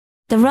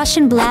The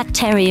Russian Black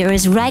Terrier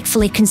is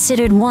rightfully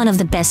considered one of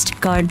the best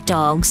guard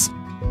dogs.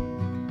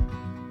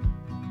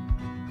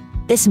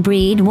 This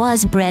breed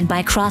was bred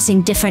by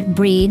crossing different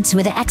breeds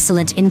with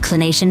excellent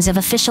inclinations of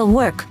official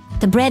work.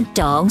 The bred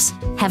dogs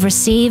have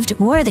received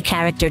worthy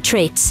character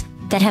traits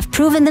that have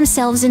proven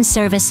themselves in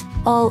service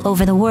all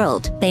over the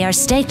world. They are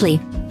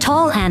stately,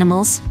 tall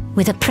animals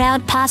with a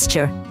proud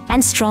posture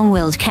and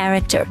strong-willed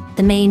character.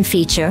 The main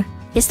feature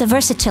is the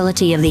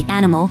versatility of the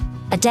animal,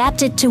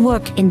 adapted to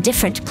work in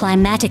different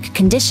climatic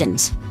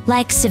conditions,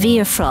 like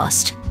severe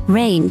frost,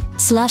 rain,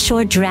 slush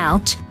or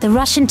drought. The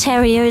Russian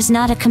Terrier is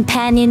not a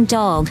companion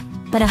dog,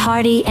 but a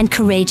hardy and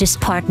courageous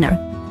partner.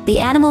 The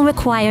animal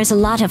requires a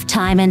lot of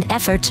time and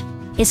effort,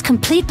 is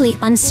completely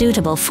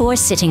unsuitable for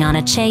sitting on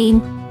a chain,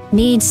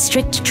 needs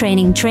strict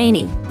training.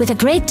 With a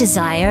great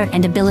desire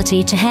and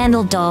ability to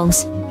handle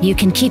dogs, you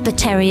can keep a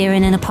terrier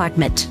in an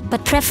apartment,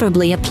 but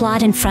preferably a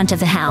plot in front of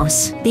the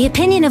house. The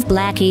opinion of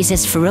Blackies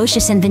is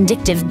ferocious and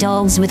vindictive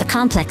dogs with a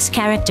complex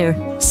character,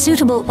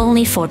 suitable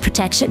only for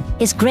protection,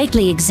 is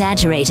greatly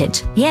exaggerated.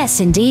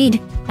 Yes,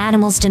 indeed,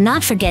 animals do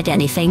not forget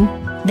anything.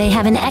 They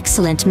have an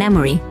excellent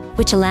memory,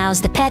 which allows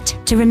the pet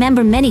to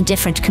remember many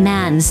different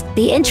commands.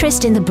 The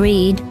interest in the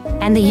breed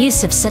and the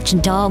use of such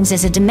dogs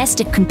as a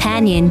domestic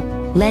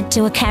companion led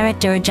to a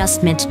character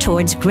adjustment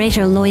towards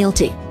greater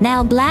loyalty.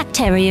 Now, Black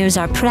Terriers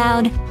are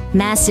proud,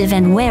 massive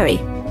and wary,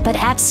 but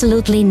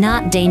absolutely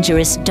not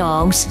dangerous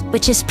dogs,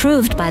 which is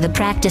proved by the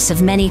practice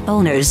of many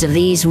owners of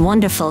these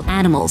wonderful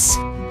animals.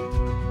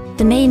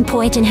 The main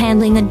point in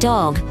handling a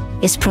dog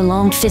is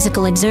prolonged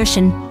physical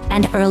exertion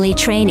and early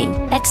training.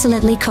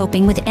 Excellently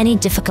coping with any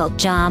difficult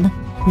job,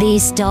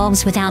 these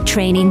dogs without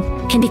training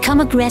can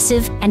become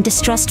aggressive and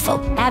distrustful,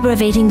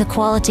 aggravating the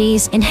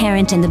qualities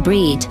inherent in the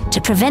breed.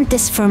 To prevent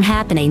this from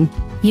happening,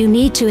 you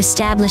need to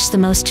establish the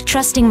most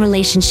trusting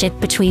relationship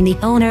between the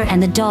owner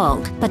and the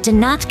dog, but do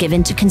not give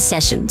in to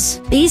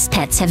concessions. These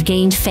pets have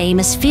gained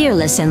fame as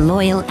fearless and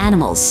loyal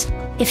animals.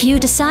 If you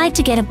decide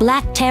to get a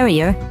Black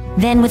Terrier,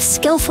 then with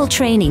skillful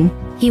training,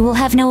 he will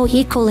have no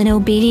equal in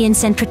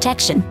obedience and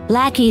protection.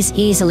 Blackies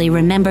easily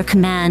remember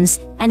commands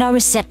and are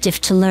receptive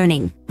to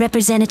learning.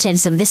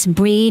 Representatives of this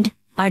breed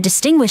are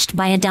distinguished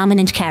by a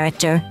dominant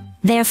character,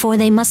 therefore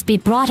they must be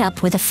brought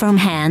up with a firm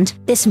hand.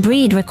 This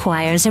breed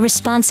requires a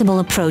responsible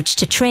approach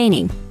to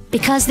training,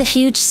 because the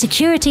huge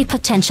security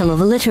potential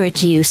of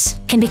illiterate use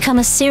can become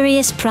a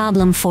serious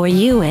problem for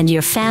you and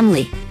your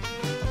family.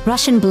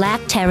 Russian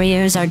Black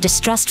Terriers are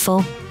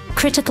distrustful,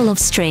 critical of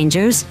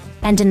strangers,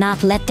 and do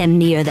not let them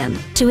near them.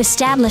 To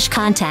establish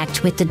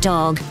contact with the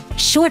dog,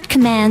 short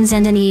commands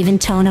and an even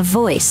tone of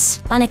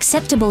voice.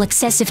 Unacceptable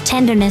excessive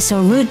tenderness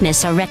or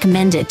rudeness are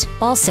recommended.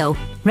 Also,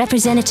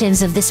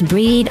 representatives of this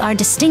breed are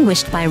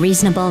distinguished by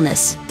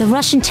reasonableness. The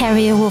Russian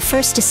Terrier will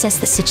first assess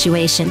the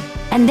situation,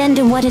 and then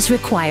do what is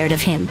required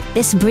of him.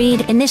 This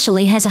breed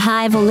initially has a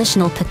high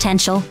volitional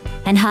potential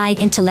and high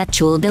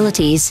intellectual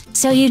abilities,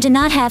 so you do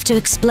not have to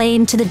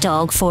explain to the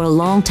dog for a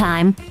long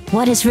time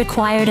what is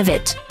required of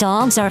it.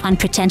 Dogs are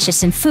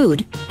unpretentious in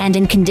food and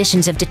in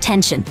conditions of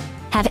detention,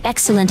 have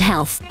excellent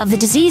health. Of the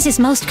diseases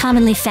most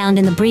commonly found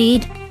in the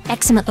breed,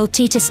 eczema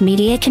otitis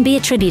media can be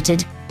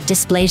attributed.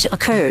 Dysplasia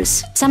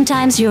occurs.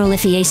 Sometimes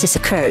urolithiasis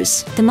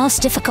occurs. The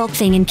most difficult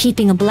thing in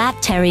keeping a Black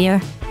Terrier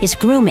is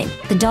grooming.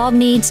 The dog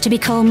needs to be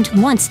combed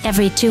once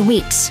every 2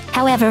 weeks.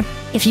 However,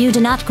 if you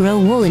do not grow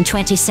wool in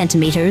 20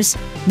 centimeters,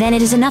 then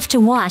it is enough to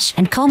wash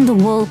and comb the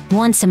wool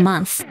once a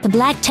month. The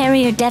Black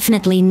Terrier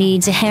definitely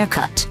needs a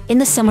haircut. In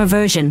the summer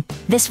version,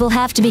 this will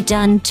have to be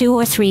done 2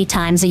 or 3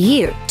 times a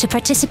year. To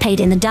participate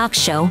in the dog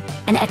show,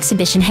 an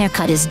exhibition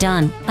haircut is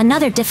done.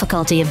 Another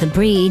difficulty of the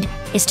breed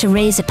is to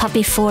raise a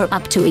puppy for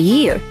up to a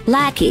year.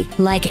 Blackie,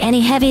 like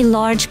any heavy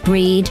large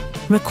breed,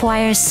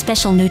 requires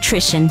special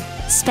nutrition,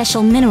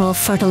 special mineral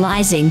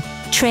fertilizing,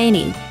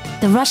 training.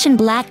 The Russian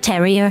Black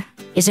Terrier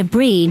is a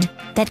breed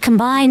that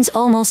combines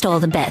almost all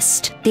the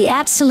best. The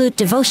absolute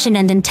devotion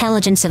and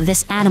intelligence of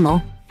this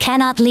animal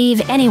cannot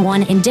leave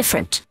anyone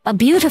indifferent. A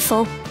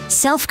beautiful,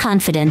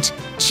 self-confident,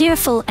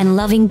 cheerful and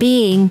loving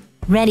being,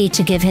 ready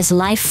to give his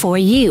life for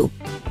you.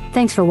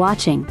 Thanks for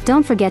watching.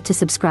 Don't forget to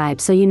subscribe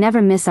so you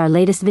never miss our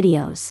latest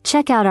videos.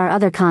 Check out our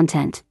other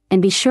content,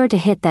 and be sure to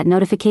hit that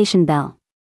notification bell.